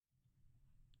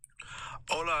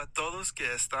Hola a todos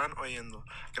que están oyendo.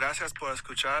 Gracias por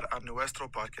escuchar a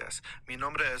nuestro podcast. Mi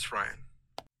nombre es Ryan.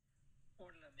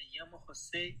 Hola, me llamo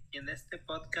José y en este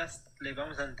podcast le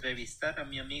vamos a entrevistar a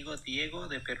mi amigo Diego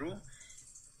de Perú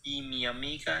y mi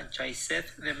amiga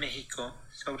Jaiset de México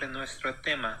sobre nuestro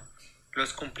tema,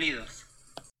 los cumplidos.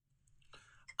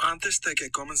 Antes de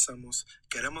que comencemos,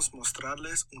 queremos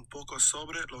mostrarles un poco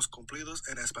sobre los cumplidos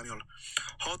en español.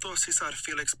 J. César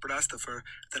Félix Brastafer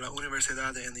de la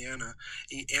Universidad de Indiana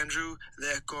y Andrew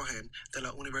D. Cohen de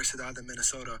la Universidad de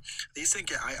Minnesota dicen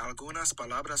que hay algunas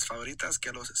palabras favoritas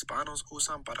que los hispanos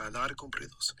usan para dar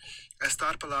cumplidos.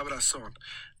 Estas palabras son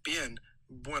bien,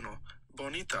 bueno,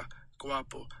 bonita,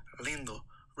 guapo, lindo,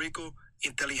 rico,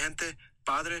 inteligente,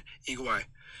 padre y guay.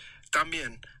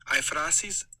 También hay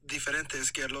frases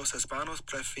diferentes que los hispanos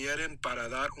prefieren para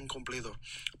dar un cumplido.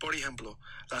 Por ejemplo,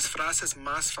 las frases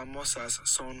más famosas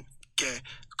son que,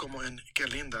 como en qué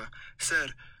linda,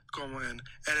 ser, como en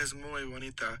eres muy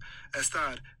bonita,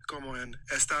 estar, como en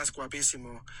estás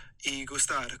guapísimo, y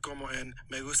gustar, como en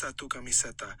me gusta tu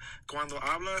camiseta. Cuando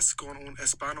hablas con un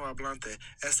hispanohablante,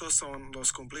 estos son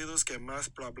los cumplidos que más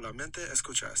probablemente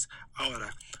escuchas.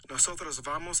 Ahora, nosotros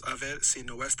vamos a ver si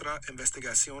nuestra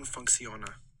investigación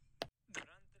funciona.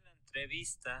 Durante la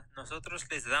entrevista, nosotros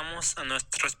les damos a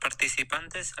nuestros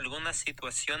participantes algunas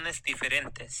situaciones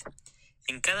diferentes.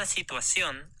 En cada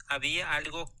situación había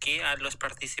algo que a los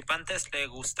participantes les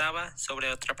gustaba sobre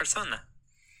otra persona.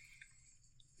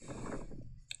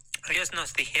 Ellos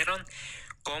nos dijeron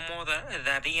cómo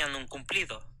darían un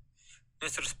cumplido.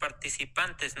 Nuestros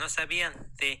participantes no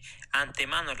sabían de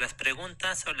antemano las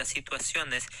preguntas o las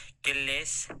situaciones que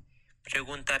les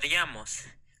preguntaríamos,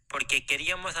 porque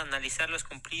queríamos analizar los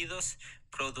cumplidos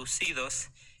producidos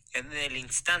en el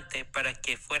instante para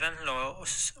que fueran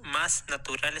los más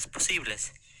naturales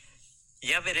posibles.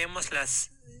 Ya veremos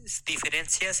las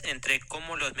diferencias entre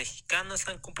cómo los mexicanos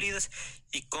dan cumplidos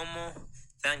y cómo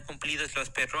dan cumplidos los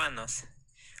peruanos,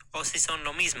 o si son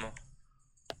lo mismo.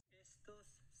 Estos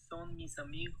son mis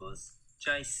amigos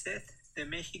Jaiset de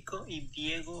México y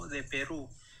Diego de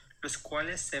Perú, los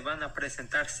cuales se van a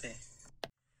presentarse.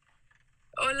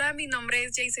 Hola, mi nombre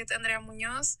es Jaiset Andrea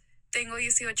Muñoz, tengo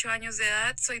 18 años de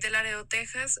edad, soy de Laredo,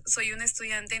 Texas, soy una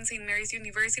estudiante en St. Mary's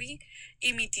University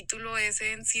y mi título es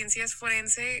en Ciencias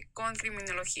Forense con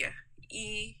Criminología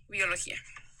y Biología.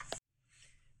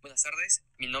 Buenas tardes,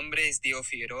 mi nombre es Diego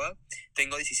Figueroa,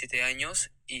 tengo 17 años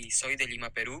y soy de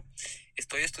Lima, Perú.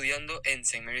 Estoy estudiando en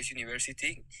St. Mary's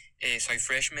University, soy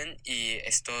freshman y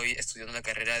estoy estudiando la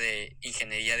carrera de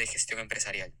Ingeniería de Gestión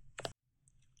Empresarial.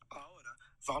 Ahora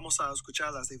vamos a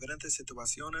escuchar las diferentes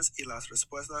situaciones y las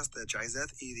respuestas de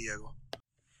Jaiset y Diego.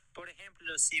 Por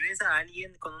ejemplo, si ves a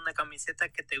alguien con una camiseta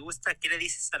que te gusta, ¿qué le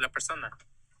dices a la persona?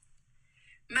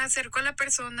 Me acerco a la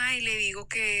persona y le digo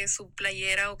que su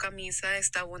playera o camisa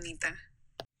está bonita.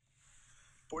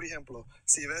 Por ejemplo,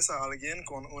 si ves a alguien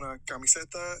con una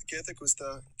camiseta que te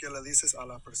gusta, ¿qué le dices a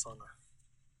la persona?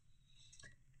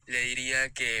 Le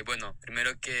diría que,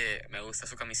 primero que me gusta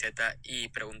su camiseta y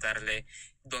preguntarle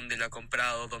dónde la ha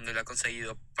comprado, dónde la ha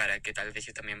conseguido, para que tal vez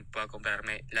yo también pueda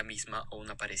comprarme la misma o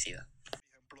una parecida.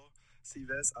 Por ejemplo, si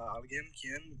ves a alguien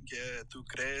que tú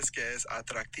crees que es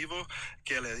atractivo,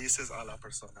 ¿qué le dices a la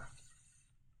persona?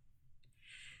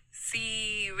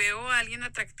 Si veo a alguien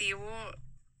atractivo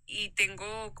y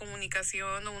tengo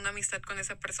comunicación o una amistad con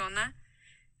esa persona,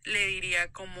 le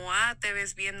diría como, te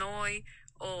ves bien hoy,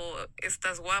 o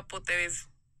estás guapo, te ves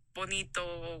bonito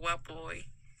o guapo hoy.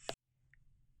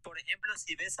 Por ejemplo,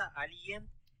 si ves a alguien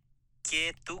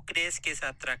que tú crees que es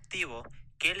atractivo,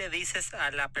 ¿qué le dices a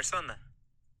la persona?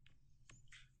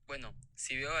 Bueno,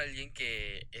 si veo a alguien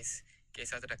que es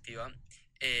atractiva,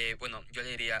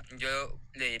 yo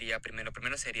le diría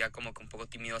primero sería como que un poco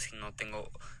tímido si no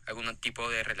tengo algún tipo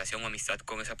de relación o amistad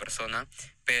con esa persona,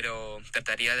 pero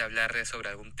trataría de hablarle sobre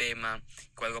algún tema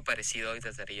o algo parecido y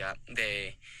trataría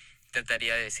de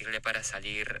decirle para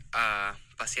salir a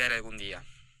pasear algún día.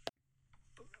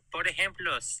 Por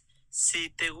ejemplo, si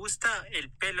te gusta el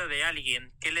pelo de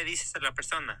alguien, ¿qué le dices a la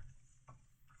persona?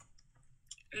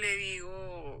 Le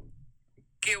digo,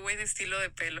 qué buen estilo de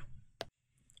pelo.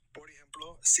 Por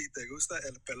ejemplo, si te gusta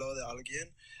el pelo de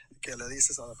alguien, ¿qué le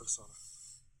dices a la persona?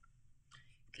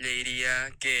 Le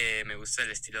diría que me gusta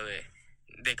el estilo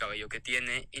de cabello que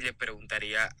tiene y le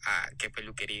preguntaría a qué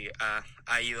peluquería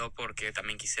ha ido, porque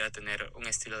también quisiera tener un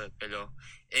estilo de pelo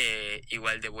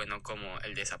igual de bueno como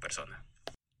el de esa persona.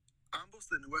 Ambos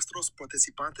de nuestros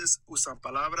participantes usan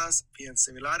palabras bien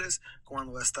similares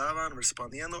cuando estaban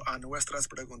respondiendo a nuestras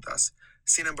preguntas.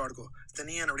 Sin embargo,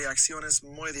 tenían reacciones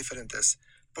muy diferentes.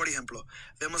 Por ejemplo,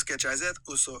 vemos que Jaiset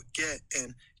usó que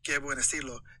en qué buen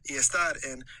estilo y estar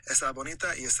en está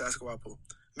bonita y estás guapo.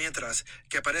 Mientras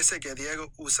que parece que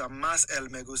Diego usa más el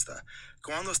me gusta.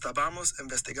 Cuando estábamos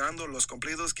investigando los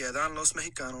cumplidos que dan los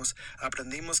mexicanos,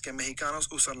 aprendimos que mexicanos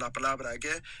usan la palabra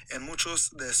que en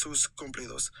muchos de sus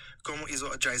cumplidos, como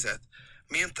hizo Jaiset.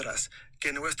 Mientras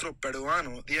que nuestro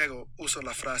peruano Diego usó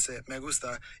la frase me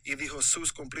gusta y dijo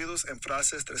sus cumplidos en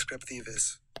frases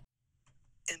descriptivas.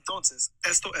 Entonces,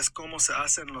 esto es cómo se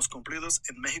hacen los cumplidos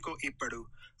en México y Perú.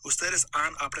 Ustedes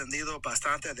han aprendido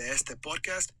bastante de este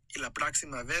podcast y la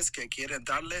próxima vez que quieren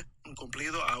darle un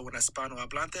cumplido a un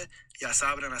hispanohablante, ya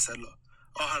sabrán hacerlo.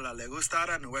 Ojalá le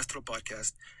gustara nuestro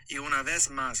podcast. Y una vez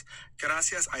más,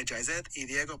 gracias a Jaiset y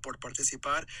Diego por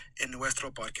participar en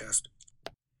nuestro podcast.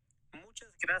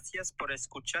 Muchas gracias por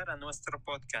escuchar a nuestro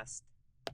podcast.